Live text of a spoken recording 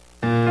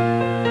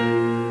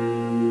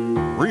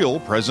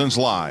Real Presence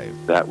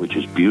Live. That which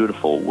is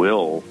beautiful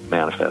will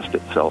manifest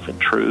itself in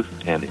truth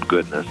and in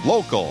goodness.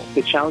 Local.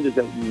 The challenges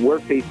that we're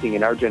facing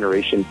in our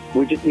generation,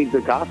 we just need the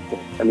gospel.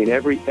 I mean,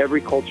 every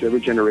culture, every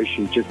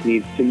generation just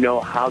needs to know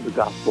how the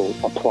gospel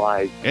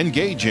applies.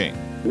 Engaging.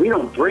 We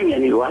don't bring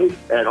any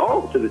life at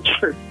all to the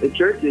church. The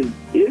church is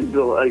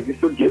the life.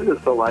 It gives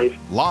us the life.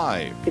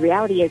 Live. The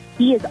reality is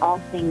He is all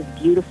things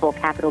beautiful,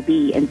 capital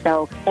B. And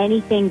so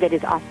anything that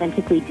is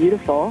authentically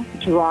beautiful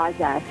draws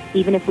us,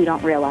 even if we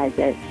don't realize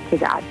it, to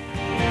God.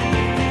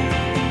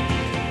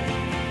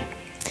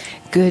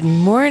 Good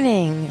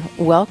morning.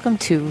 Welcome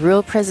to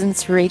Real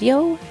Presence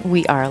Radio.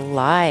 We are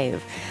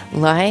live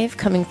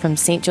coming from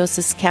St.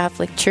 Joseph's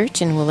Catholic Church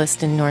in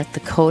Williston, North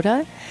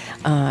Dakota,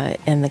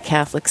 and the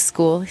Catholic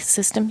school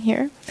system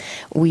here.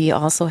 We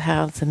also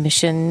have the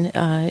mission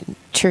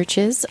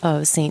churches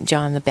of St.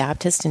 John the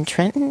Baptist in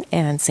Trenton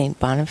and St.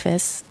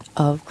 Boniface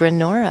of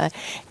Grenora.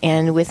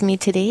 And with me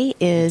today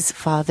is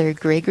Father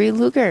Gregory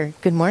Luger.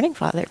 Good morning,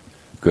 Father.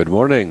 Good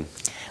morning.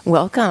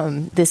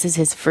 Welcome. This is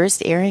his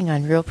first airing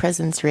on Real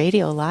Presence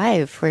Radio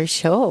live for a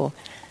show.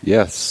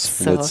 Yes,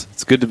 so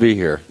it's good to be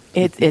here.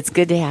 It's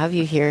good to have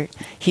you here.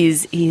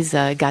 He's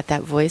got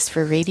that voice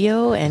for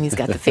radio, and he's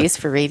got the face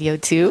for radio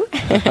too.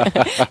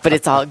 But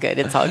it's all good.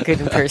 It's all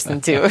good in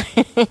person too.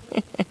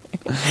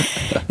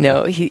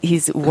 No,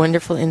 he's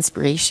wonderful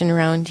inspiration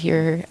around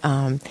here.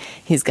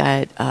 He's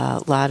got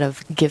a lot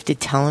of gifted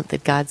talent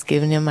that God's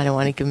given him. I don't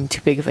want to give him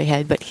too big of a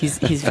head, but he's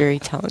very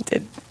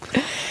talented.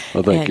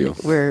 Well, thank you.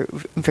 We're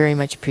very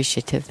much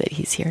appreciative that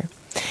he's here.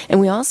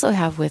 And we also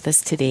have with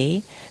us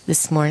today,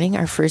 this morning,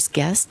 our first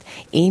guest,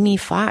 Amy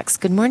Fox.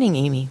 Good morning,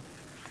 Amy.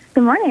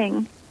 Good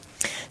morning.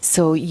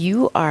 So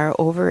you are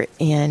over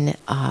in,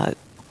 are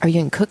you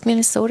in Cook,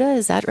 Minnesota?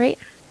 Is that right?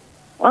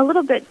 Well, a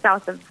little bit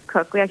south of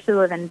Cook. We actually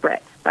live in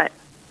Britt, but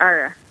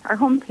our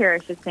home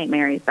parish is St.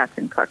 Mary's. That's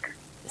in Cook.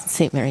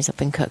 St. Mary's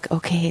up in Cook.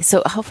 Okay.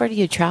 So how far do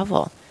you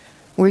travel?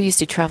 We're used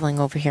to traveling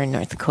over here in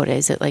North Dakota.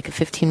 Is it like a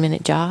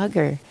 15-minute jog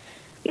or?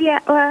 Yeah.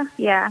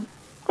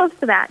 Close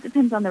to that.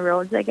 Depends on the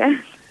roads, I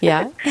guess.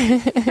 Yeah?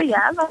 But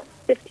yeah, about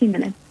 15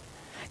 minutes.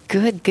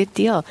 Good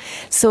deal.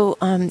 So,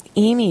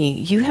 Amy,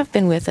 you have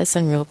been with us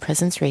on Real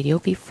Presence Radio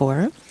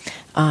before,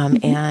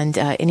 and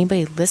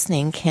anybody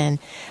listening can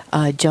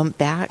jump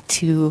back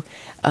to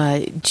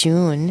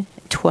June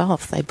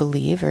 12th, I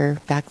believe, or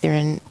back there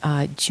in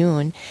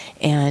June,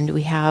 and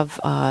we have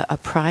a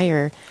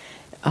prior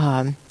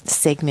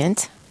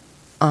segment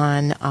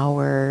on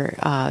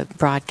our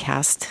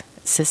broadcast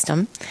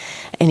system.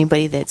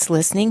 Anybody that's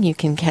listening, you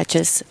can catch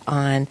us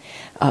on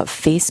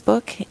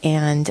Facebook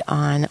and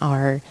on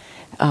our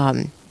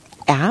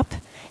app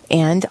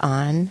and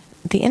on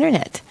the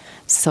internet.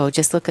 So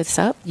just look us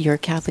up,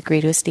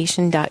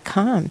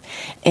 yourcatholicradiostation.com.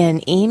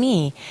 And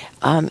Amy,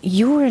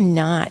 you were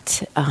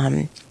not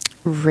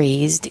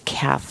raised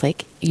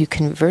Catholic. You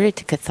converted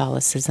to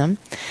Catholicism.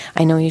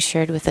 I know you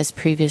shared with us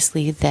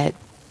previously that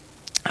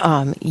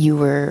you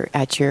were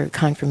at your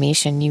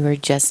confirmation, you were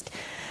just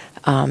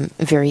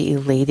very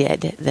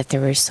elated that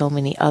there were so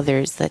many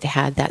others that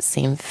had that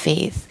same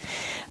faith.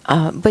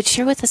 But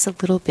share with us a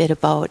little bit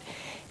about,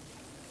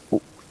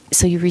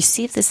 so you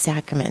received the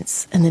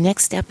sacraments, and the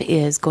next step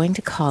is going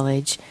to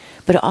college,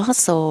 but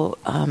also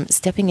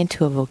stepping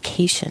into a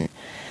vocation.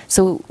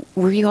 So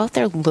were you out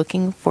there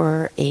looking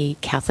for a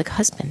Catholic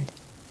husband?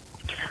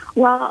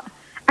 Well,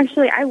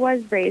 actually, I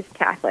was raised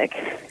Catholic.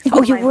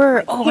 Oh, you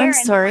were? Oh, I'm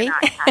sorry.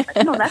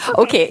 No, that's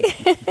okay.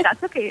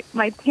 That's okay.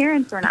 My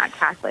parents were not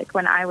Catholic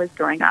when I was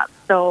growing up.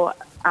 So,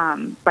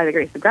 by the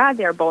grace of God,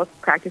 they are both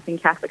practicing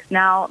Catholics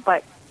now.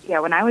 But, yeah,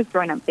 when I was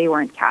growing up, they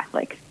weren't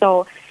Catholic.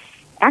 So,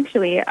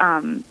 actually,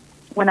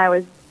 when I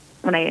was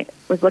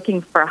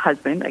looking for a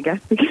husband, I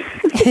guess,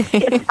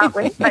 that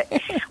way, but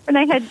when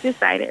I had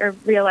decided or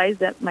realized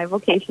that my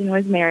vocation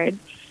was marriage,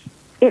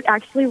 it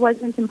actually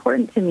wasn't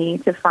important to me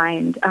to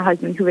find a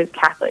husband who was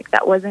Catholic.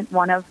 That wasn't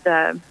one of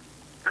the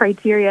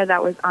criteria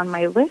that was on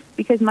my list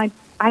because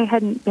I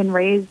hadn't been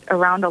raised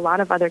around a lot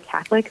of other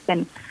Catholics,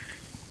 and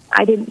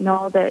I didn't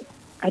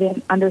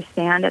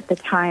understand at the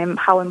time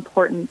how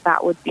important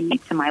that would be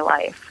to my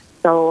life.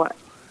 So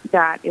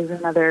that is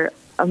another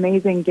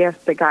amazing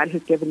gift that God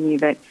has given me,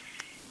 that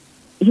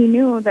He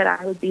knew that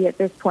I would be at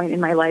this point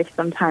in my life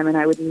sometime, and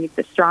I would need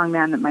the strong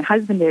man that my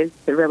husband is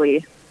to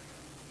really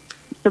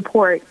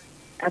support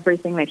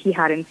everything that He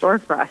had in store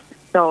for us.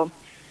 So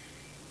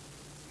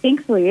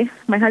thankfully,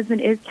 my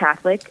husband is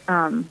Catholic.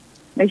 We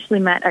actually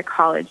met at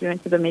college. We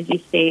went to Bemidji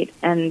State,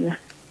 and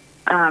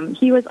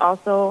he was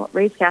also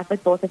raised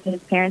Catholic. Both of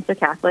his parents are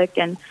Catholic,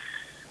 and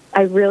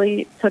I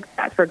really took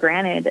that for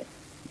granted,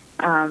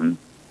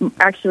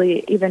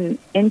 actually even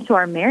into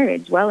our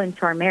marriage,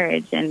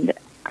 and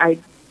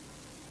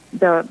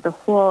the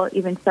whole,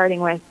 even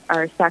starting with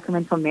our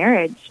sacramental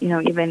marriage,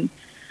 even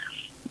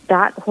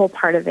that whole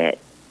part of it.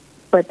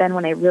 But then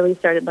when I really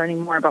started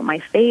learning more about my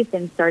faith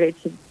and started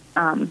to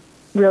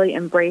really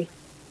embrace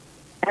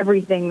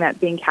everything that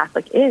being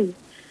Catholic is,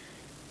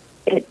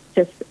 it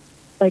just,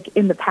 like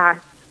in the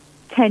past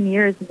 10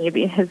 years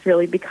maybe has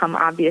really become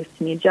obvious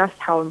to me just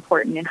how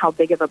important and how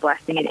big of a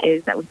blessing it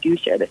is that we do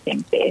share the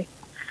same faith.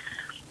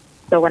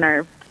 So when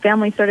our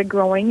family started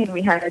growing and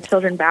we had our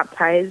children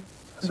baptized,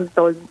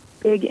 those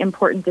big,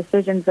 important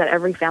decisions that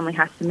every family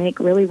has to make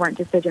really weren't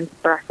decisions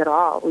for us at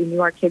all. We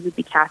knew our kids would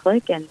be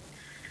Catholic, and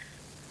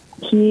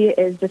he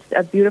is just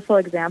a beautiful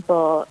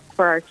example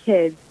for our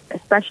kids,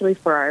 especially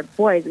for our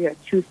boys. We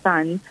have 2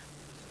 sons,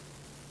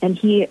 and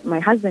my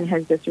husband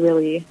has just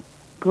really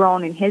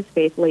grown in his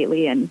faith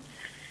lately and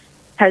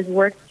has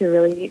worked to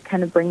really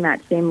kind of bring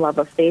that same love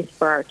of faith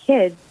for our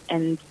kids.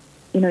 And,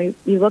 you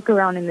look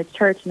around in the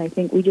church, and I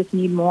think we just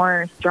need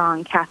more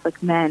strong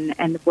Catholic men.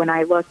 And when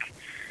I look,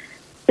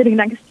 sitting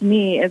next to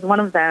me is one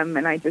of them,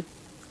 and I just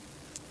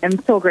am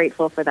so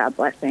grateful for that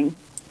blessing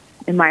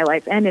in my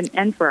life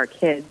and for our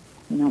kids.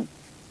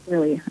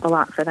 Really a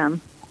lot for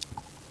them.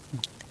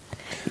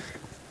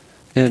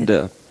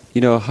 And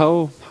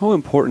how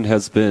important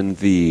has been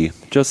the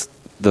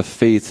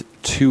faith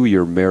to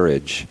your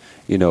marriage?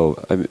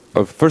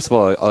 First of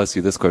all, I'll ask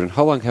you this question: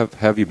 how long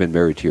have you been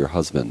married to your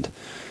husband?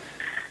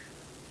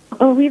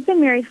 Well, we've been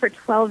married for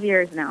 12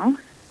 years now.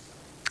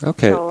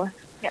 Okay. So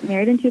got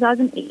married in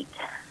 2008.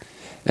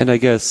 And I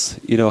guess,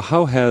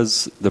 how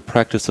has the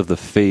practice of the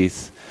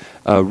faith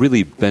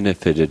really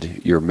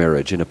benefited your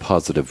marriage in a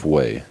positive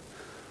way?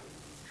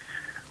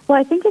 Well,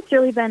 I think it's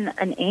really been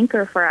an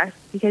anchor for us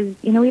because,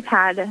 we've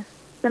had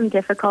some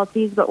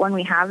difficulties, but when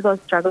we have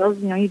those struggles,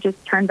 you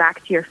just turn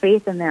back to your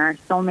faith, and there are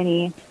so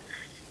many,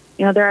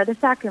 there are the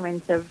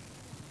sacraments of,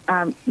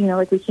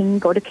 like we can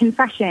go to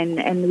confession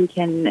and we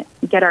can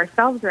get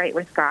ourselves right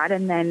with God,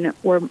 and then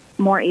we're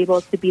more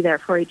able to be there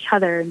for each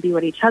other and be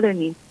what each other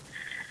needs.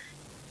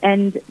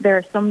 And there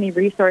are so many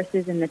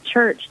resources in the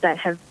church that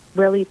have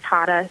really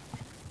taught us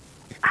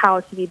how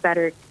to be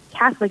better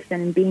Catholics,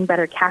 and in being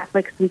better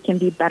Catholics, we can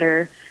be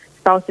better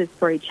spouses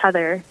for each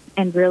other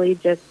and really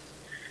just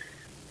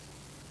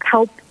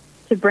help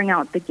to bring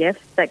out the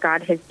gifts that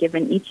God has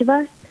given each of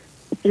us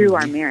through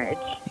our marriage.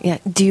 Yeah.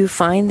 Do you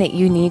find that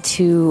you need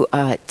to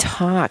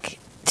talk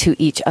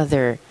to each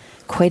other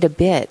quite a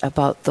bit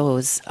about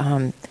those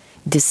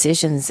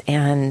decisions,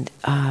 and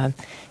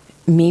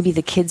maybe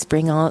the kids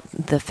bring out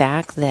the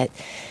fact that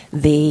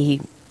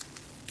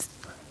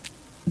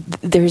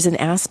there's an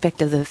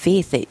aspect of the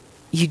faith that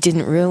you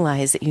didn't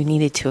realize that you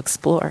needed to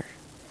explore?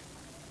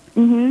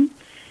 Mm-hmm.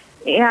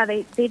 Yeah,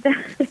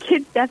 the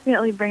kids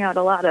definitely bring out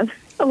a lot of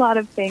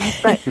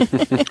things, but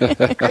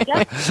I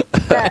guess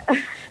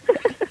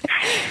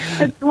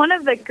it's one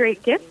of the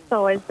great gifts,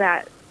 though, is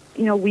that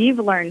we've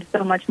learned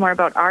so much more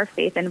about our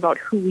faith and about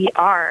who we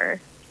are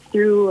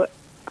through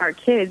our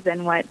kids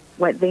and what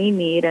they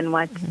need and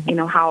what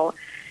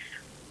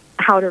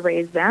how to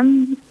raise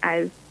them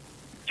as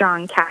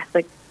strong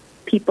Catholic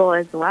people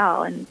as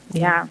well. And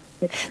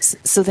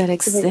so that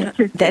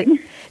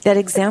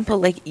example,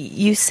 like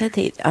you said,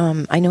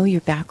 that I know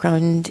your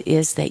background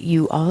is that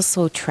you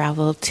also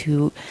traveled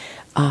to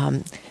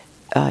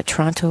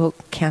Toronto,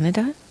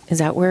 Canada. Is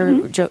that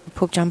where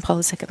Pope John Paul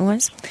II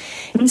was?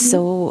 Mm-hmm.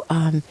 So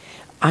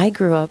I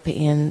grew up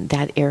in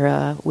that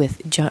era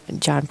with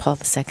John Paul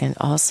II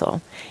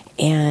also,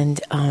 and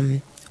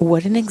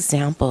what an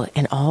example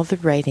in all the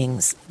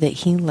writings that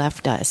he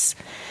left us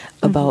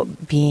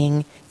about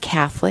being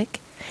Catholic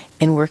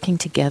and working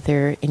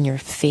together in your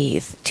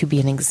faith to be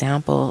an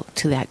example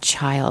to that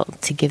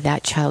child, to give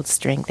that child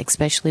strength,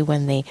 especially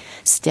when they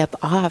step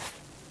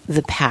off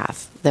the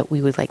path that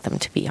we would like them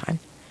to be on.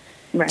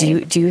 Right.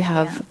 Do you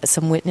have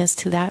some witness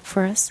to that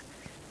for us?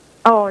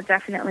 Oh,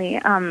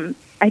 definitely.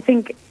 I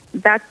think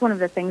that's one of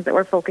the things that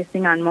we're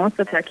focusing on most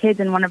with our kids,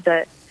 and one of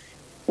the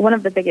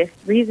biggest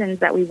reasons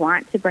that we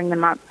want to bring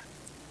them up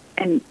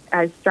and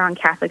as strong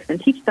Catholics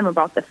and teach them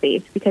about the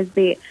faith, because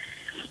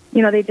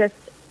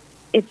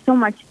it's so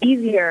much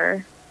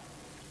easier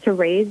to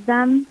raise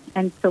them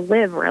and to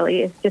live,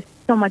 really. It's just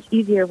so much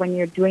easier when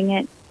you're doing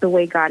it the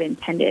way God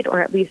intended,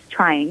 or at least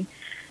trying.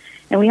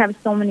 And we have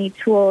so many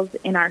tools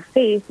in our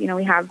faith.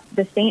 We have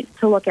the saints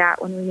to look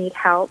at when we need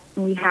help.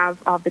 And we have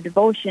all the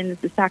devotions,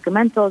 the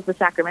sacramentals, the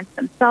sacraments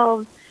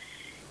themselves.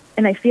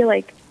 And I feel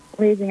like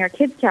raising our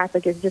kids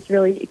Catholic is just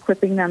really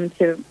equipping them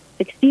to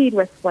succeed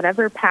with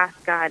whatever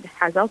path God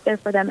has out there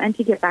for them, and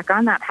to get back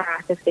on that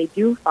path if they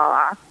do fall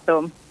off.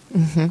 So.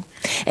 Mm-hmm.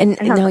 And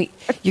now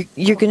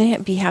you're going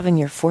to be having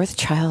your 4th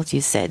child, you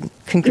said.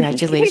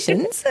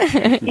 Congratulations.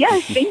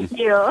 Yes, thank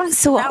you.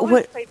 So that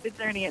was quite the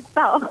journey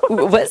itself.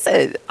 Was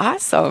it?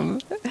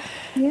 Awesome.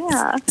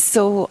 Yeah.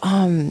 So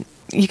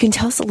you can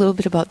tell us a little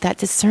bit about that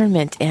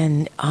discernment,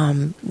 and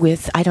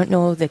with, I don't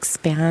know, the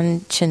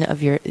expansion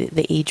of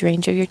the age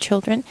range of your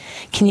children.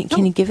 Can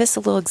you give us a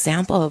little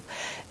example of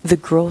the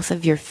growth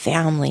of your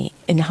family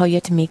and how you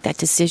had to make that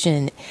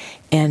decision,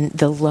 and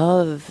the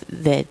love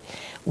that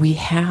we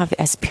have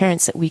as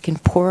parents, that we can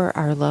pour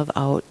our love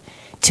out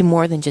to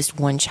more than just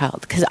one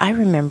child? Because I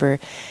remember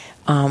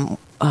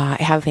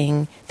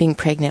being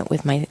pregnant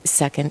with my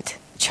 2nd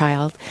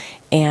child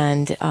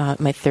and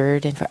my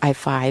 3rd, and I have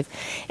 5,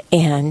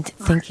 and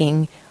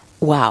thinking,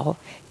 wow,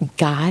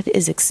 God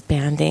is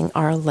expanding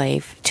our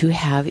life to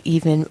have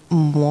even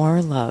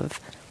more love.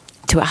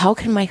 How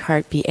can my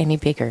heart be any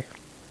bigger?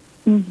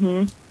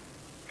 Mm-hmm.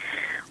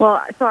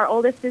 Well, so our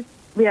oldest is,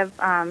 we have,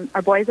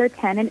 our boys are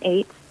 10 and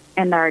 8,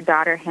 and our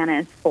daughter Hannah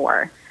is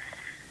 4.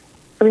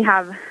 So we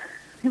have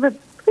a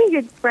pretty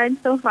good spread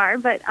so far,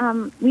 but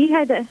so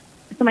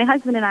my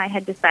husband and I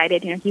had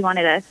decided, he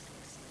wanted a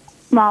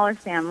smaller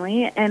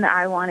family, and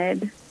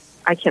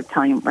I kept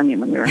telling him, when we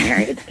were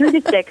married, 3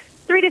 to 6.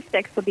 3 to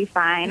 6 would be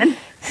fine.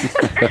 So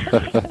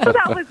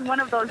that was one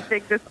of those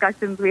big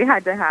discussions we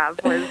had to have,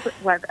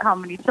 was how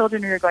many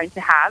children we were going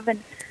to have.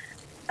 And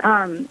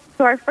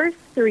so our first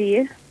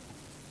 3,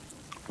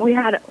 we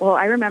had,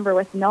 I remember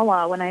with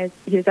Noah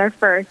he was our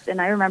first, and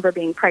I remember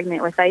being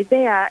pregnant with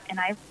Isaiah, and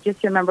I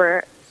just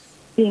remember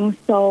being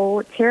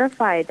so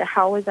terrified that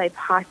how was I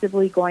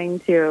possibly going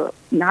to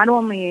not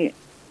only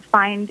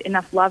find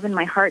enough love in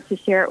my heart to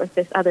share it with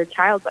this other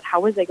child, but how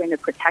was I going to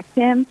protect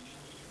him?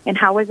 And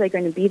how was I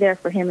going to be there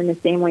for him in the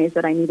same ways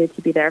that I needed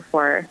to be there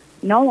for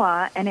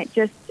Noah? And it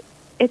just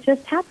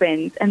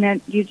happened. And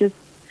then you just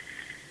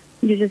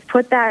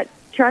put that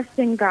trust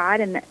in God.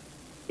 And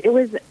it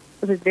was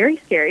very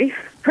scary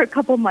for a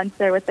couple months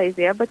there with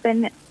Isaiah. But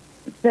then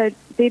the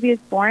baby is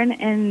born,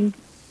 and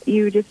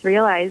you just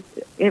realize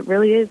it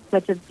really is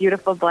such a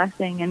beautiful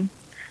blessing and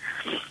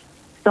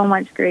so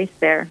much grace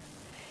there.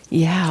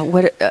 Yeah,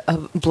 what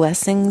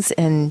blessings.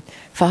 And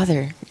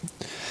Father.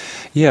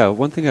 Yeah,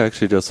 one thing I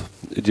actually just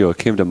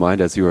came to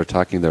mind as you were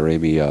talking there,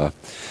 Amy,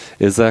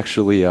 is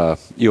actually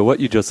what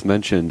you just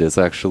mentioned is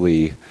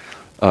actually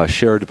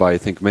shared by, I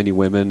think, many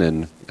women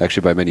and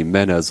actually by many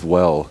men as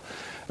well.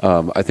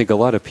 I think a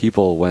lot of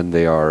people, when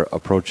they are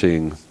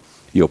approaching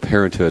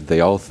parenthood,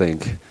 they all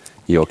think,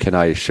 can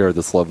I share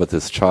this love with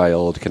this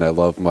child? Can I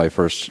love my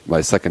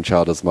second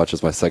child as much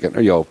as my second?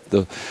 I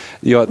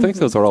think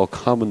those are all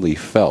commonly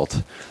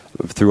felt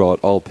throughout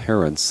all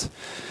parents,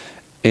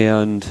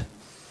 and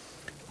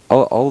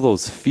all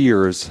those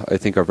fears, I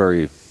think, are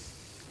very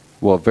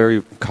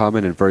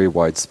common and very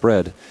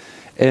widespread.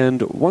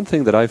 And one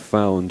thing that I've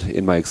found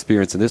in my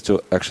experience, and this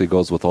actually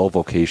goes with all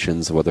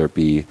vocations, whether it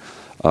be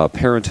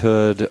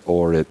parenthood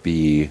or it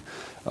be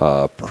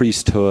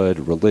priesthood,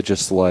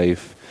 religious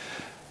life,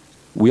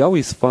 we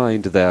always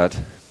find that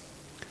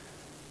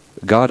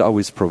God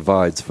always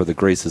provides for the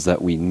graces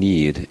that we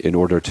need in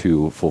order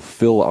to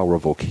fulfill our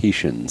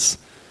vocations.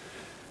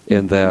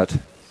 And that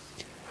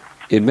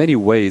in many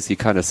ways, he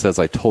kind of says,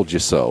 I told you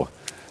so.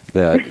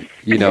 That,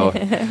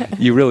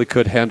 you really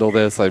could handle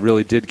this. I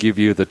really did give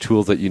you the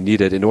tools that you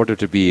needed in order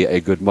to be a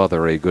good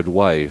mother, a good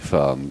wife,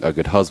 a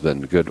good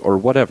husband, or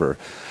whatever.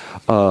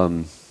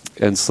 And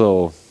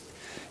so,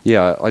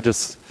 yeah,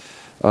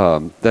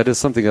 that is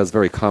something that's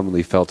very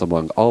commonly felt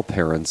among all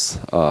parents.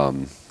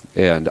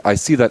 And I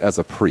see that as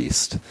a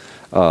priest.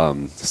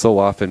 So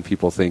often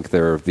people think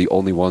they're the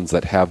only ones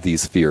that have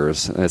these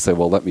fears. And I say,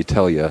 well, let me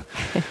tell you,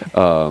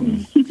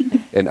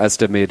 an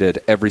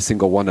estimated every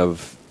single one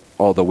of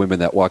all the women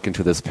that walk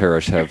into this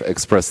parish have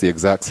expressed the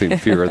exact same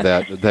fear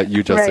that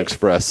you just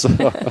expressed.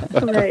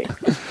 Right.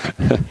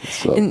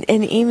 So. And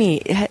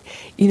Amy,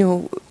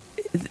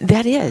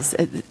 that is,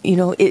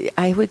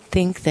 I would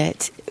think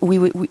that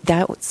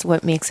that's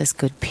what makes us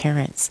good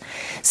parents.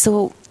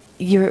 So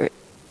you're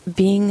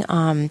being,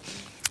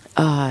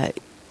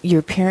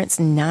 your parents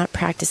not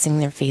practicing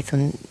their faith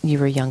when you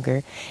were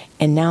younger,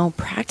 and now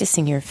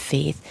practicing your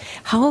faith.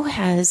 How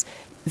has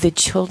the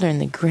children,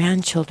 the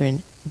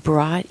grandchildren,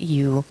 brought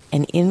you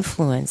and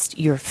influenced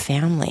your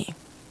family?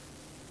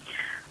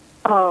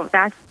 Oh,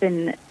 that's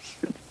been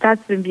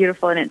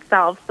beautiful in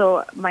itself.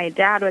 So my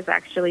dad was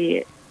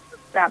actually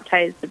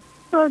baptized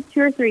 2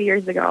 or 3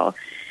 years ago,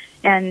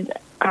 and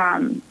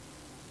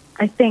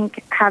I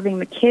think having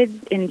the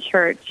kids in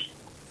church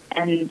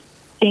and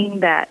seeing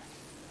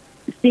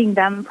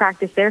them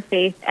practice their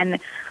faith and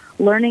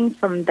learning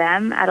from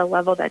them at a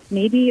level that's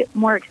maybe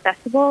more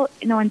accessible,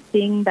 and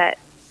seeing that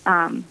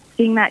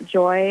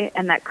joy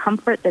and that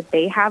comfort that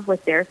they have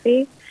with their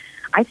faith,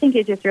 I think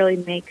it just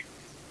really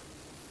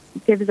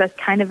gives us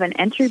kind of an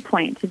entry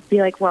point to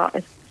be like, well,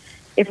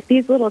 if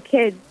these little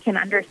kids can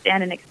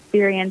understand and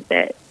experience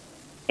it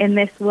in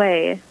this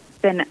way,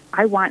 then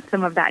I want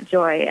some of that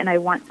joy and I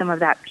want some of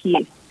that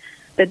peace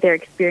that they're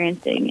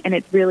experiencing. And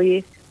it's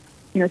really,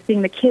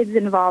 seeing the kids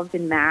involved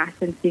in Mass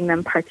and seeing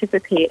them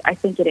participate, I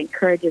think it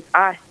encourages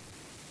us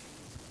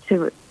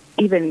to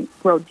even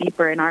grow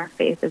deeper in our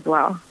faith as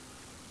well.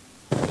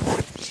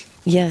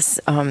 Yes,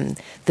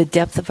 the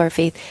depth of our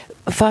faith.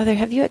 Father,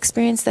 have you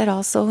experienced that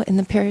also in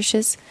the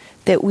parishes?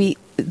 That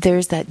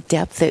there's that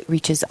depth that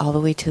reaches all the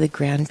way to the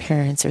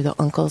grandparents or the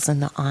uncles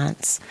and the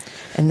aunts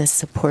and the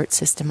support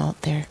system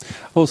out there?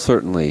 Oh,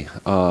 certainly.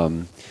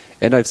 And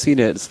I've seen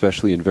it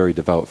especially in very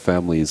devout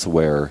families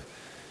where,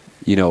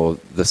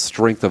 the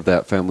strength of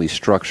that family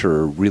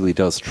structure really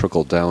does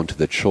trickle down to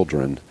the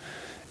children.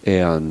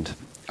 And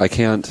I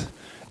can't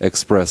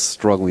express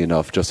strongly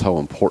enough just how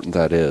important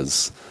that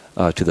is.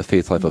 to the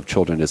faith life of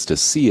children is to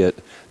see it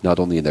not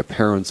only in their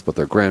parents, but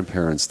their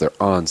grandparents, their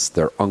aunts,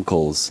 their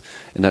uncles,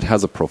 and that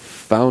has a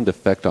profound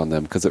effect on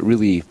them because it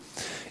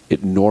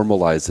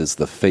normalizes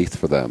the faith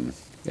for them.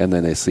 And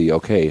then they see,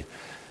 okay,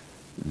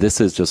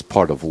 this is just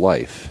part of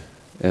life.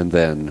 And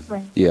then,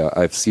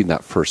 I've seen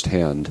that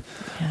firsthand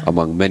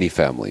among many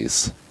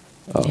families.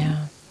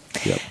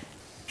 Yep.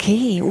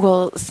 Okay,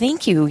 well,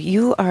 thank you.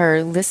 You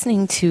are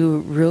listening to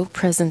Real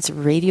Presence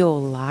Radio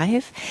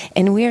Live,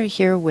 and we are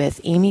here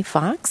with Amy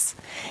Fox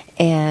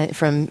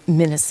from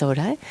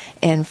Minnesota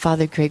and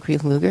Father Gregory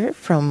Luger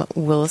from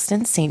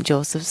Williston, St.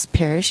 Joseph's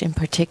Parish in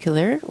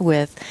particular,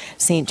 with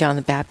St. John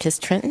the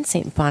Baptist Trenton,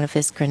 St.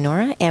 Boniface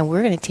Granora, and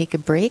we're going to take a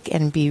break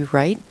and be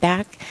right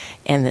back.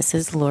 And this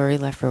is Lori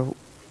Leffer.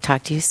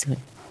 Talk to you soon.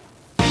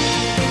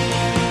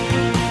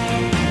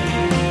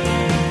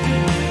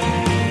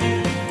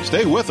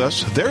 Stay with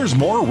us. There's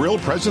more Real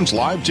Presence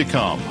Live to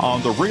come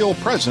on the Real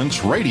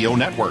Presence Radio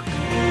Network.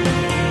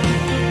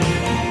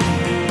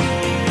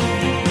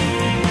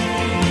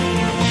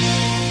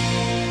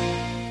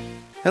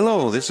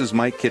 Hello, this is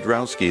Mike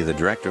Kidrowski, the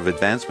Director of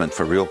Advancement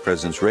for Real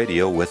Presence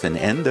Radio, with an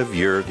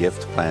end-of-year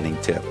gift planning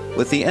tip.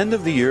 With the end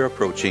of the year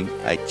approaching,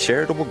 a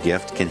charitable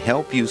gift can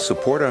help you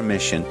support our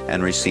mission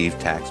and receive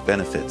tax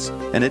benefits.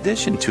 In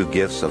addition to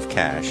gifts of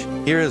cash,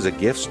 here is a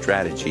gift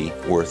strategy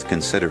worth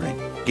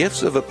considering.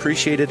 Gifts of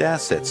appreciated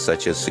assets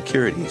such as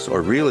securities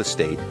or real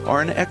estate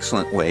are an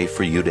excellent way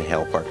for you to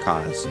help our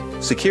cause.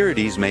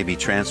 Securities may be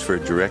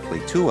transferred directly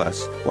to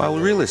us, while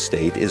real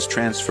estate is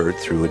transferred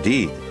through a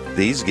deed.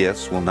 These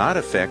gifts will not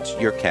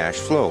affect your cash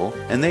flow,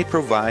 and they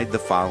provide the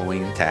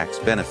following tax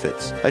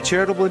benefits: a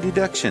charitable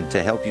deduction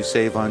to help you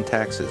save on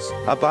taxes,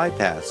 a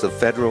bypass of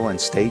federal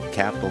and state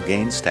capital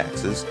gains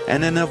taxes,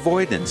 and an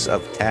avoidance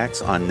of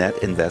tax on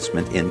net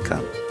investment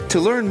income.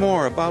 To learn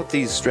more about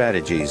these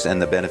strategies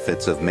and the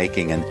benefits of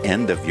making an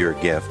end-of-year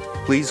gift,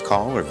 please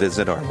call or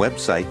visit our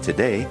website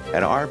today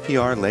at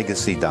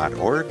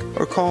rprlegacy.org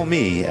or call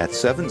me at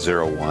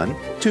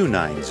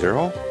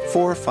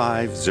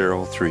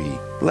 701-290-4503.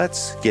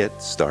 Let's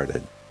get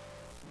started.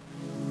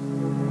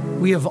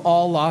 We have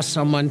all lost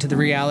someone to the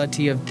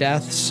reality of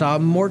death,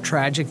 some more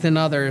tragic than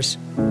others.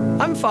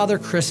 I'm Father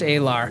Chris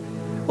Alar.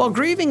 While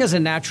grieving is a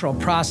natural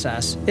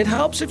process, it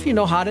helps if you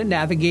know how to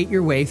navigate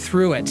your way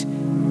through it.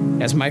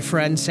 As my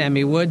friend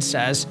Sammy Wood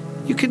says,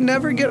 you can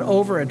never get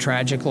over a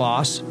tragic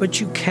loss, but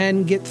you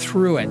can get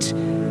through it.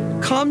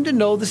 Come to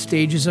know the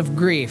stages of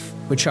grief,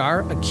 which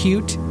are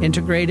acute,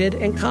 integrated,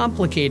 and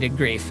complicated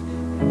grief.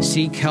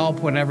 Seek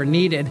help whenever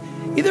needed,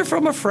 either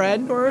from a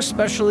friend or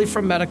especially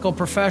from medical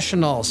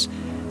professionals.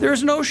 There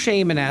is no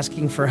shame in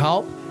asking for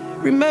help.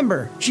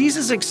 Remember,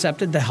 Jesus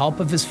accepted the help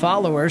of his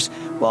followers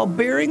while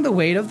bearing the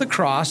weight of the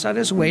cross on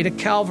his way to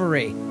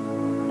Calvary.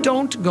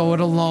 Don't go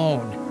it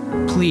alone.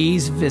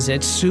 Please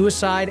visit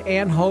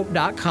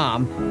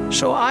suicideandhope.com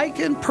so I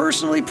can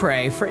personally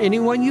pray for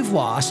anyone you've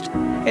lost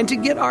and to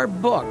get our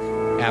book,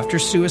 After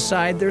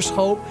Suicide, There's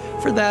Hope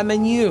for Them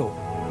and You,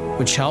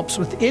 which helps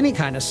with any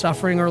kind of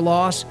suffering or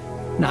loss,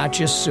 not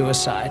just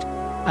suicide.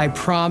 I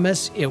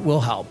promise it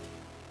will help.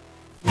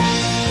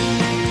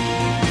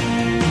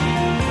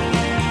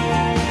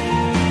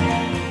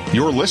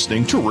 You're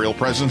listening to Real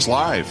Presence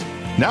Live.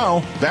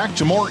 Now, back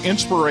to more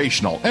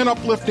inspirational and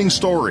uplifting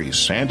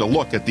stories and a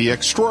look at the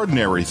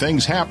extraordinary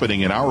things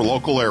happening in our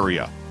local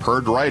area.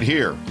 Heard right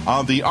here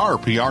on the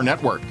RPR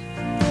Network.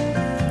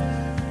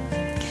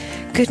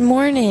 Good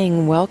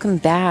morning. Welcome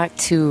back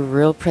to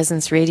Real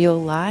Presence Radio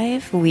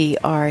Live. We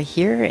are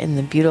here in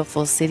the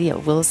beautiful city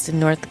of Williston,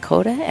 North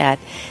Dakota at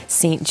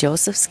St.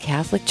 Joseph's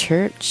Catholic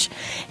Church.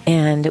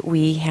 And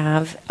we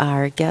have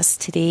our guest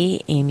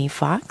today, Amy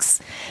Fox.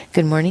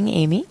 Good morning,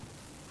 Amy.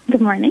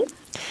 Good morning.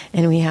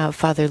 And we have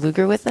Father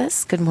Luger with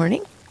us. Good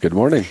morning. Good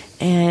morning.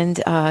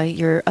 And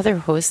your other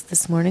host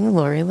this morning,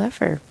 Lori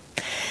Leffer.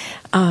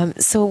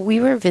 So we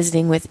were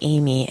visiting with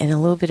Amy and a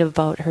little bit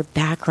about her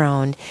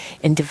background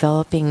in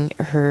developing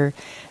her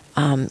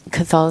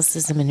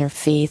Catholicism and her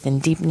faith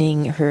and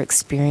deepening her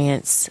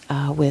experience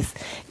with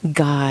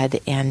God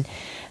and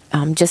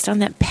just on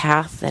that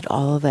path that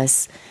all of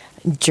us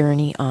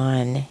journey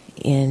on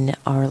in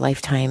our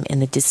lifetime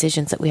and the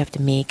decisions that we have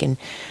to make. And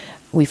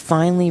we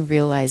finally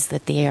realize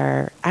that they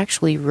are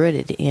actually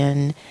rooted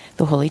in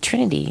the Holy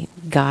Trinity,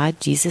 God,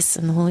 Jesus,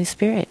 and the Holy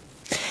Spirit.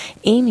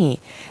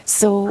 Amy,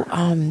 so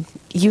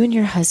you and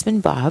your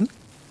husband, Bob,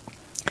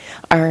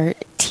 are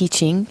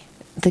teaching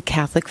the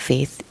Catholic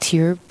faith to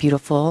your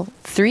beautiful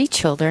 3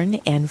 children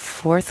and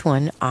 4th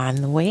one on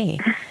the way.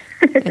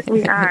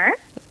 We are.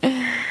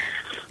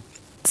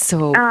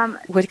 So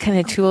what kind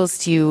of tools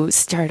do you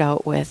start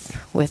out with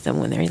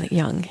them when they're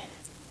young?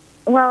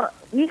 Well,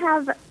 we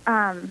have...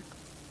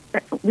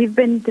 we've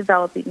been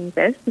developing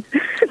this.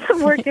 It's a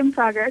work in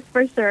progress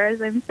for sure,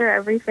 as I'm sure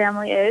every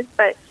family is.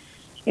 But,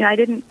 I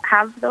didn't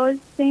have those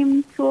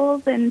same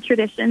tools and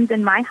traditions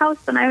in my house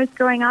when I was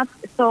growing up.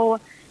 So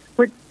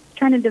we're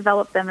trying to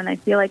develop them, and I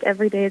feel like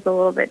every day is a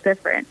little bit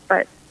different.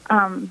 But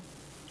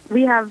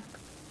we have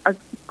a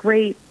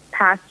great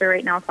pastor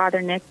right now,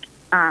 Father Nick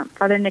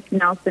Father Nick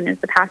Nelson is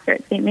the pastor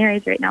at St.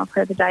 Mary's right now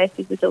for the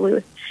Diocese of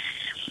Duluth.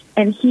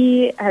 And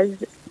he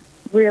has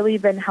really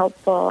been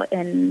helpful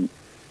in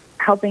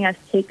helping us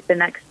take the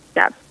next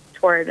step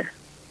toward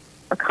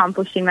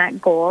accomplishing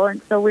that goal.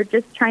 And so we're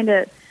just trying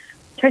to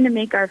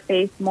make our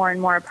faith more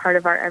and more a part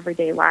of our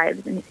everyday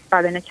lives. And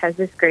Father Nick has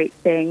this great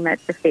saying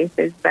that the faith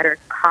is better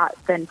caught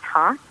than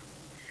taught.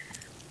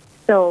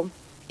 So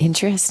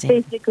interesting.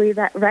 Basically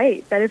that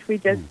if we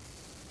just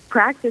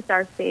practice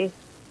our faith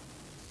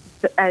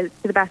to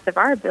the best of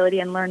our ability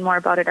and learn more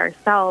about it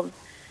ourselves,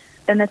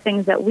 then the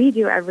things that we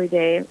do every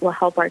day will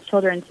help our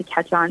children to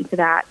catch on to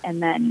that,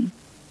 and then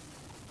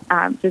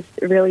just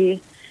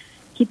really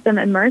keep them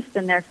immersed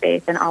in their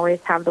faith and always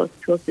have those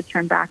tools to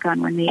turn back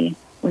on when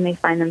they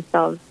find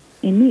themselves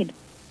in need.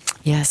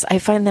 Yes, I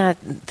find that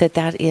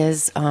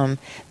is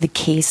the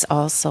case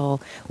also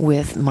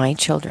with my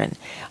children.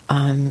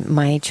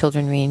 My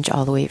children range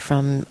all the way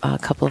from a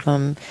couple of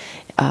them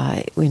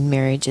in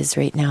marriages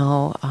right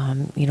now,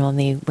 and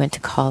they went to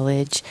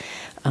college.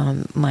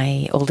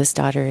 My oldest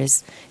daughter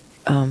is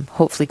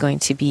hopefully going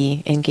to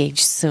be engaged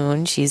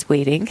soon. She's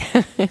waiting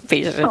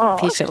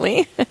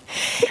patiently.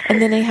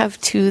 And then I have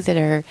two that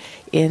are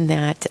in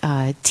that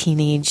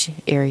teenage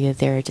area.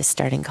 They're just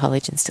starting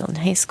college and still in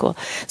high school.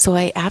 So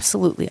I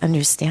absolutely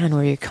understand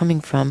where you're coming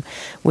from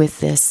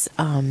with this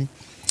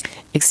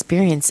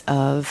experience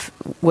of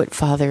what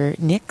Father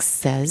Nick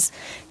says,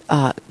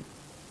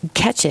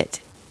 catch it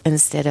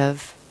instead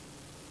of,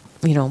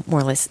 more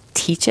or less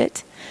teach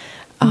it.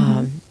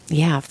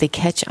 If they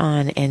catch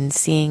on and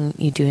seeing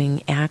you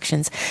doing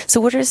actions. So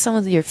what are some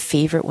of your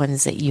favorite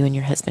ones that you and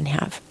your husband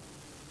have?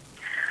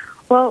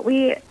 Well,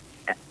 we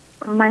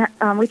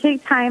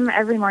take time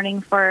every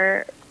morning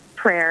for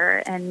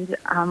prayer, and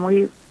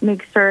we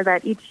make sure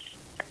that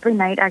every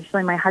night,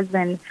 actually, my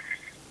husband,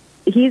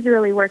 he's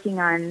really working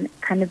on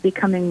kind of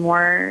becoming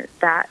more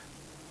that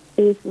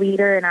faith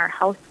leader in our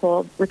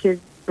household, which is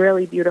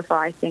really beautiful.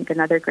 I think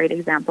another great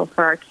example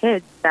for our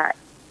kids that's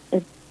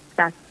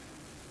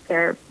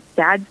their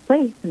dad's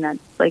place, and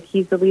that's like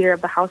he's the leader of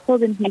the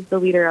household and he's the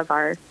leader of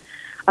our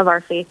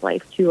faith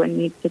life too, and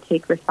needs to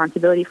take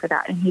responsibility for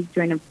that, and he's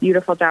doing a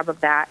beautiful job of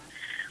that.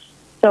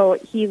 So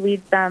he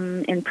leads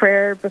them in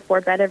prayer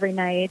before bed every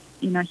night.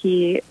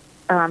 He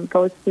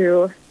goes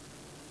through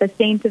the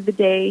saints of the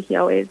day. He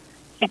always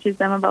teaches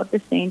them about the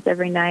saints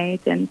every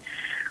night, and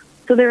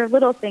so there are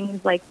little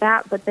things like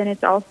that, but then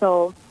it's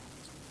also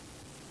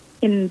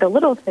in the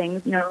little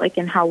things, like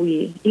in how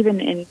we,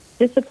 even in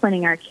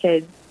disciplining our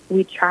kids,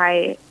 we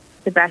try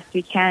the best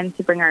we can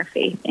to bring our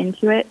faith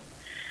into it.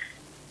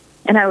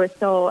 And I was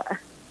so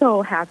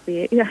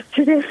happy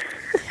yesterday.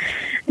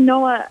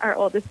 Noah, our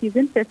oldest, he's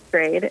in 5th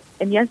grade,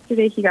 and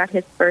yesterday he got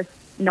his first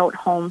note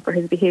home for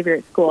his behavior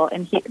at school.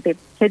 And the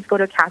kids go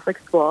to a Catholic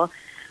school,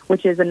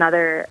 which is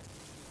another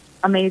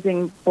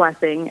amazing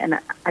blessing. And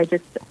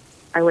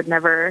I would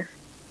never,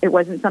 it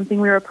wasn't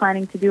something we were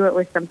planning to do. It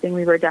was something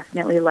we were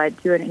definitely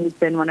led to, and it's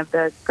been one of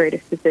the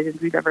greatest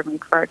decisions we've ever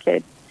made for our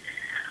kids.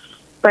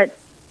 But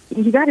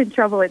he got in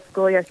trouble at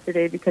school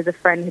yesterday because a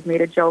friend had made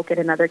a joke at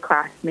another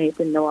classmate,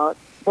 and Noah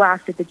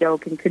laughed at the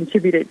joke and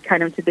contributed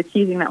kind of to the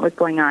teasing that was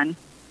going on.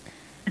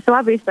 So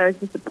obviously I was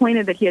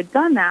disappointed that he had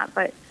done that,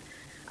 but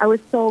I was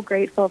so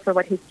grateful for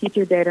what his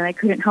teacher did, and I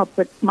couldn't help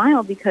but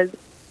smile because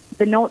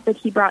the note that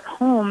he brought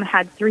home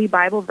had 3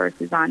 Bible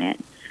verses on it,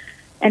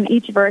 and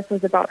each verse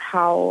was about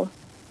how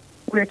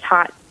we're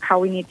taught how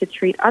we need to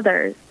treat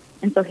others.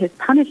 And so his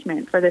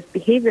punishment for this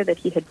behavior that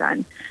he had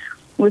done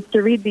was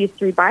to read these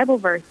 3 Bible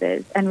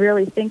verses and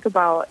really think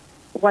about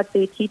what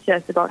they teach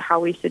us about how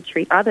we should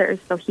treat others.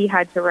 So he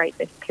had to write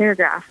this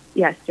paragraph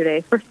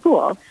yesterday for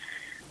school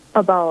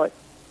about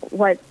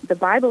what the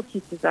Bible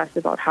teaches us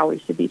about how we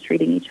should be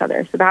treating each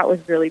other. So that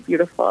was really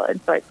beautiful. And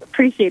so I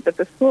appreciate that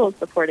the school is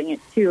supporting it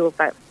too.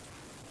 But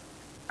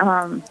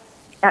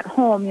at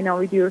home,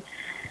 we do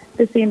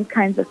the same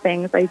kinds of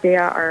things.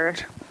 Isaiah,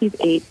 he's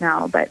 8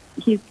 now, but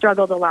he's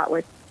struggled a lot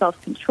with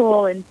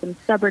self-control and some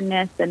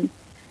stubbornness, and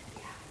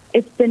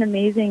it's been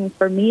amazing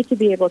for me to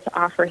be able to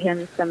offer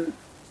him some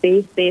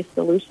faith-based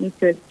solutions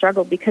to his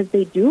struggle, because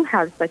they do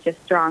have such a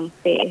strong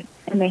faith,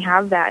 and they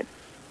have that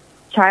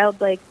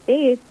childlike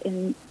faith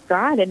in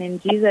God and in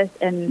Jesus.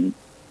 And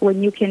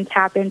when you can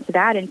tap into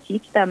that and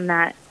teach them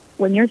that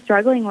when you're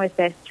struggling with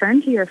this,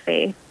 turn to your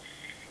faith,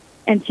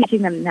 and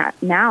teaching them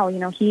that now,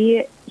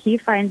 he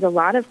finds a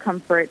lot of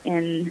comfort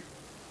in,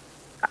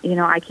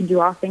 I can do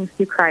all things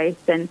through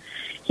Christ. And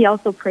he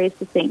also prays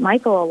to St.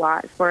 Michael a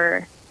lot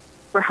for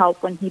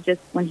help when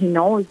he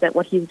knows that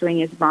what he's doing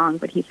is wrong,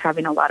 but he's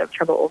having a lot of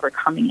trouble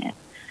overcoming it.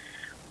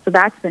 So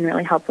that's been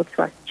really helpful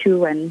to us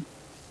too. And,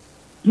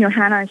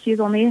 Hannah,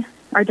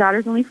 our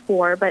daughter's only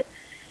 4, but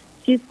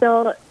she's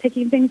still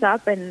picking things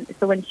up. And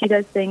so when she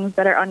does things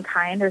that are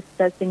unkind or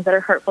does things that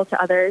are hurtful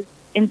to others,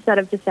 instead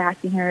of just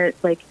asking her,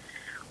 like,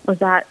 was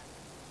that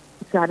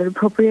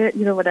inappropriate?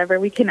 Whatever,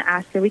 we can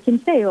ask her, we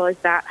can say, well, is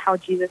that how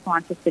Jesus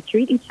wants us to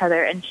treat each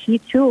other? And she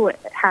too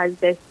has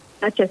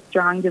such a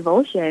strong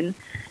devotion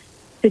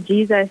to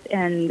Jesus,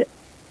 and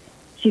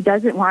she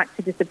doesn't want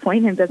to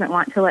disappoint him, doesn't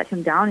want to let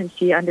him down, and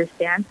she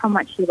understands how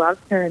much he loves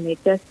her, and they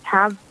just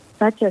have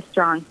such a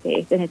strong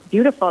faith. And it's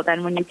beautiful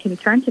then when you can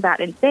turn to that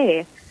and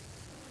say,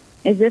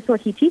 is this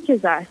what he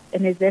teaches us?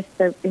 And is this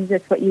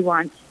what you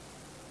want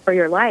for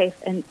your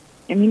life? And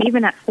I mean,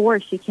 even at 4,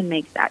 she can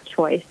make that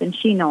choice, and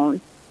she knows.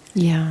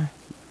 Yeah.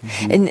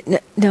 And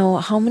now,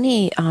 how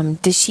many,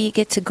 does she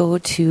get to go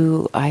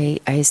to, I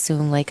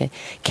assume, like a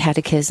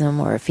catechism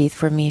or a faith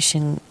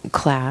formation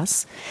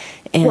class?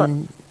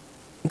 And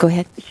go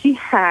ahead. She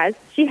has.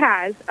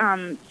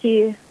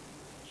 She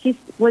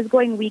was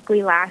going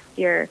weekly last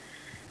year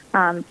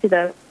to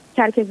the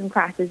catechism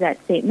classes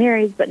at St.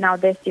 Mary's, but now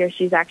this year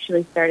she's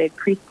actually started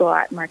preschool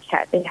at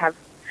Marquette. They have,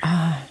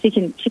 she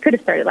could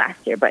have started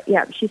last year, but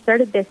yeah, she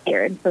started this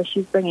year, and so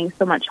she's bringing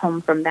so much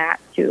home from that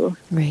too.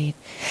 Right.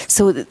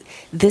 So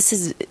this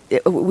is,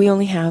 we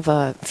only have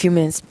a few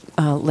minutes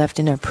left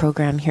in our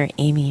program here,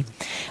 Amy.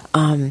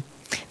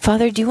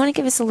 Father, do you want to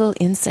give us a little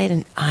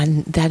insight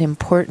on that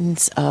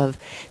importance of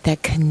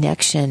that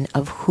connection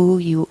of who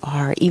you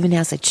are, even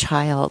as a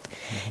child,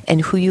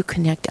 and who you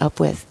connect up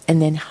with,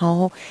 and then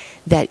how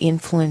that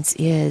influence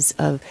is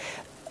of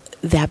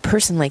that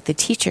person, like the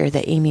teacher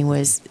that Amy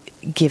was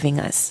giving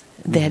us,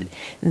 that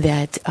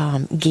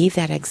gave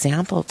that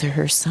example to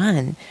her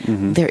son.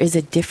 There is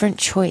a different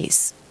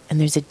choice, and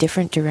there's a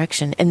different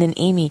direction. And then,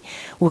 Amy,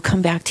 we'll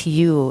come back to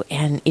you,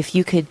 and if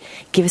you could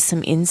give us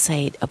some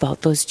insight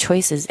about those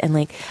choices, and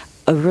like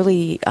a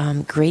really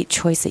great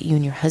choice that you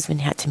and your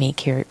husband had to make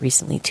here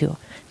recently, too.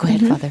 Go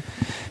ahead, Father.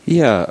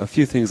 Yeah, a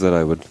few things that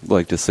I would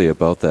like to say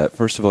about that.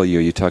 First of all,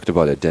 you talked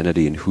about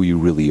identity and who you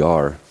really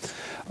are.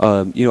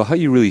 How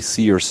you really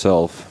see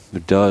yourself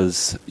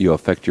does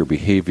affect your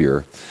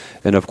behavior.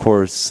 And of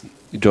course,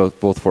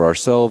 both for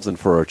ourselves and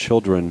for our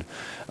children,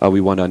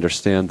 we want to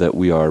understand that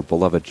we are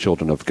beloved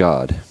children of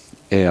God.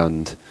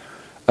 And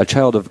a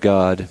child of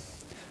God,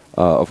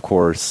 of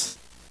course,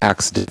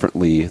 acts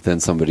differently than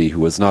somebody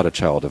who is not a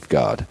child of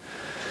God.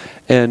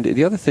 And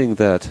the other thing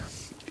that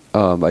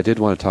I did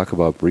want to talk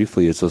about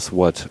briefly is just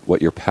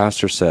what your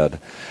pastor said,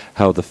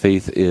 how the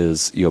faith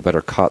is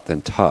better caught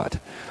than taught.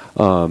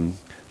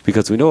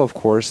 Because we know, of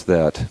course,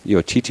 that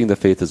teaching the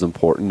faith is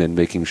important, and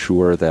making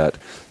sure that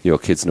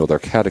kids know their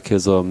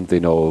catechism, they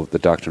know the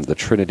doctrine of the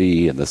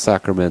Trinity and the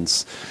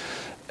sacraments,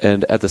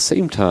 and at the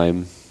same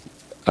time,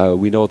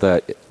 we know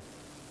that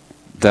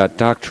that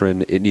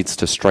doctrine, it needs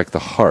to strike the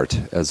heart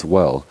as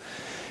well.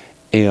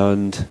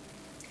 And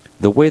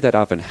the way that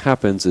often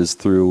happens is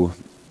through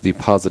the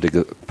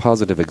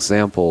positive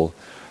example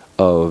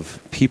of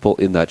people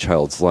in that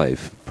child's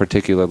life,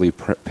 particularly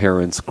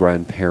parents,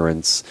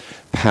 grandparents,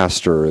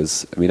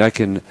 pastors. I mean, I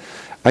can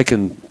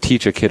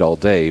teach a kid all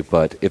day,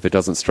 but if it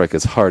doesn't strike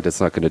his heart, it's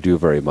not going to do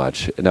very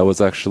much. And that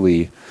was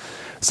actually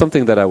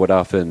something that would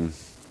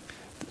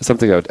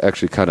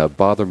actually kind of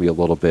bother me a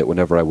little bit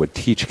whenever I would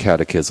teach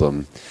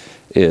catechism,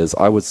 is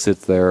I would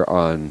sit there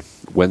on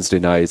Wednesday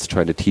nights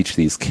trying to teach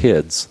these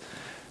kids,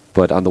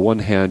 but on the one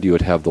hand, you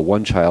would have the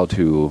one child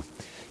who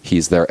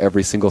he's there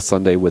every single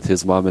Sunday with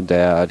his mom and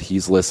dad.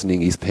 He's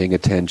listening. He's paying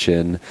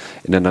attention.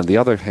 And then on the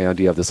other hand,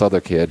 you have this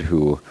other kid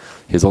who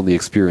his only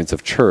experience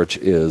of church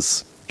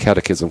is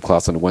catechism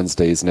class on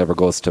Wednesdays, never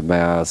goes to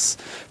Mass.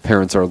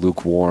 Parents are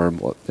lukewarm,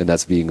 and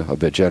that's being a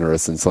bit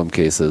generous in some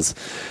cases.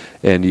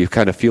 And you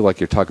kind of feel like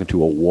you're talking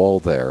to a wall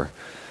there.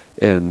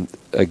 And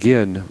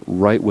again,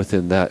 right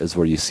within that is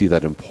where you see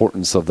that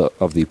importance of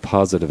the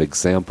positive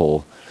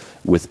example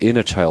within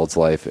a child's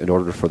life in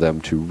order for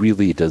them to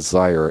really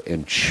desire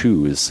and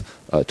choose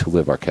to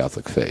live our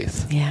Catholic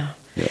faith. Yeah.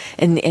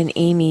 And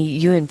Amy,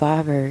 you and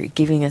Bob are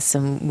giving us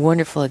some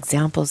wonderful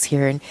examples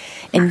here,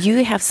 and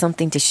you have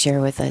something to share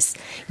with us.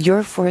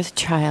 Your 4th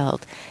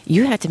child,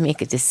 you had to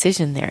make a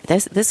decision there.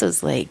 This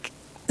was like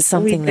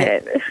something we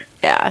did.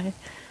 Yeah.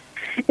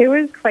 It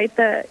was quite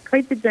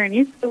the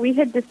journey. So we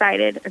had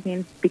decided,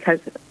 because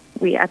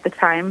we at the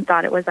time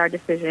thought it was our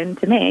decision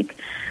to make,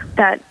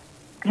 that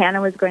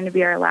Hannah was going to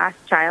be our last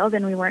child,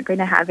 and we weren't going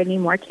to have any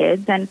more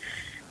kids. And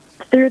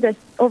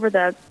over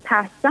the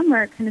past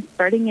summer, kind of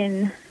starting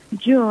in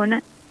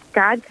June,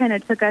 God kind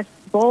of took us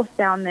both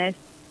down this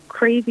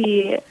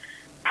crazy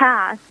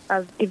path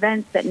of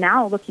events that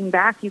now, looking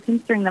back, you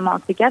can string them all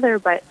together.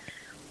 But,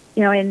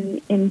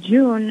 in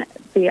June,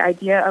 the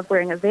idea of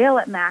wearing a veil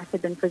at Mass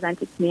had been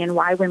presented to me, and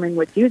why women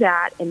would do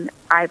that. And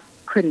I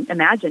couldn't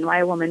imagine why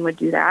a woman would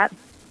do that.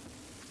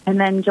 And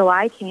then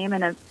July came,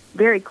 and a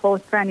very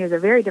close friend who's a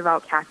very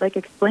devout Catholic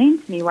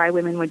explained to me why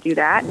women would do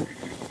that. And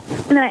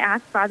then I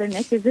asked Father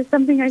Nick, is this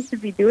something I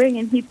should be doing?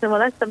 And he said, well,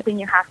 that's something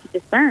you have to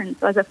discern.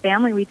 So as a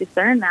family, we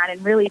discern that.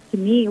 And really, to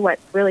me, what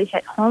really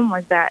hit home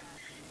was that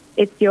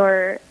it's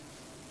your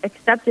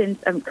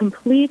acceptance of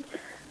complete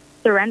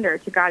surrender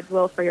to God's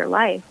will for your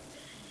life.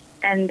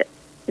 And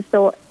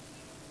so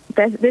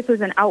this was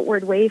an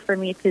outward way for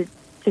me to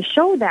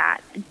show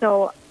that. And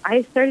so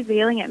I started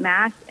veiling at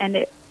Mass,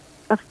 and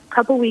a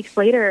couple weeks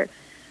later,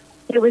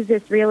 it was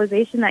this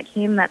realization that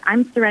came that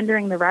I'm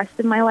surrendering the rest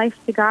of my life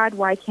to God.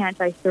 Why can't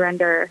I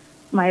surrender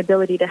my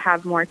ability to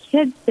have more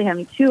kids to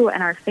Him too,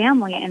 and our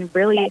family, and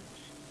really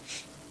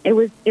it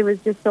was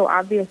just so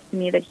obvious to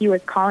me that he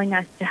was calling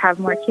us to have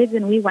more kids.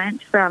 And we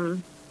went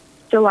from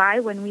July,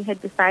 when we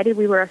had decided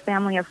we were a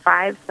family of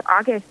 5, to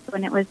August,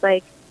 when it was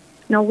like,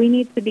 no, we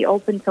need to be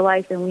open to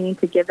life, and we need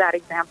to give that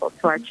example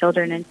to our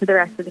children and to the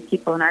rest of the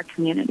people in our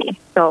community.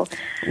 So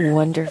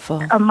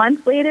wonderful. A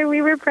month later,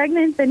 we were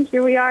pregnant, and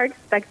here we are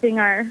expecting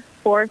our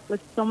 4th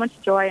with so much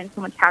joy and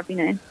so much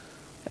happiness.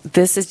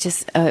 This is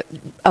just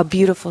a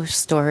beautiful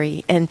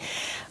story. And,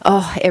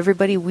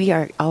 everybody, we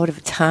are out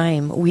of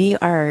time.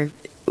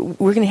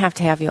 We're going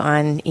to have you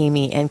on,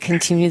 Amy, and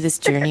continue this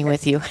journey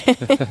with you.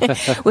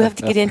 We'll have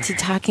to get into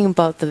talking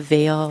about the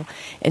veil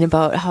and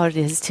about how it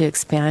is to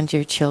expand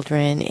your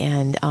children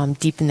and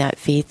deepen that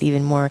faith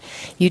even more.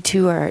 You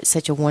two are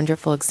such a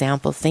wonderful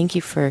example. Thank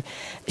you for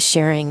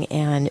sharing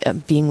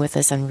and being with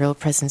us on Real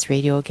Presence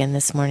Radio again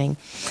this morning.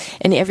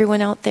 And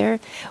everyone out there,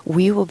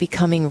 we will be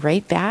coming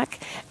right back,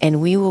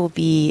 and we will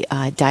be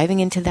diving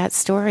into that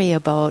story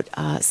about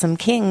some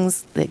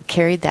kings that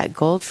carried that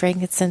gold,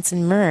 frankincense,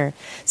 and myrrh.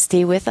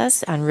 Stay with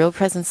us on Real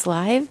Presence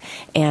Live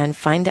and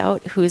find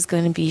out who's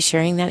going to be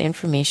sharing that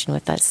information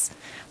with us.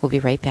 We'll be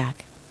right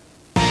back.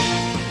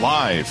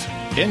 Live,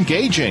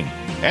 engaging,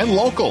 and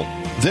local.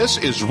 This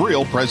is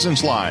Real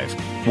Presence Live,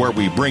 where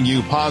we bring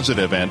you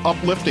positive and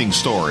uplifting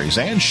stories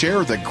and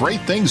share the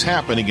great things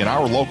happening in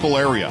our local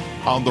area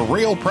on the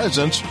Real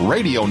Presence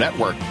Radio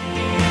Network.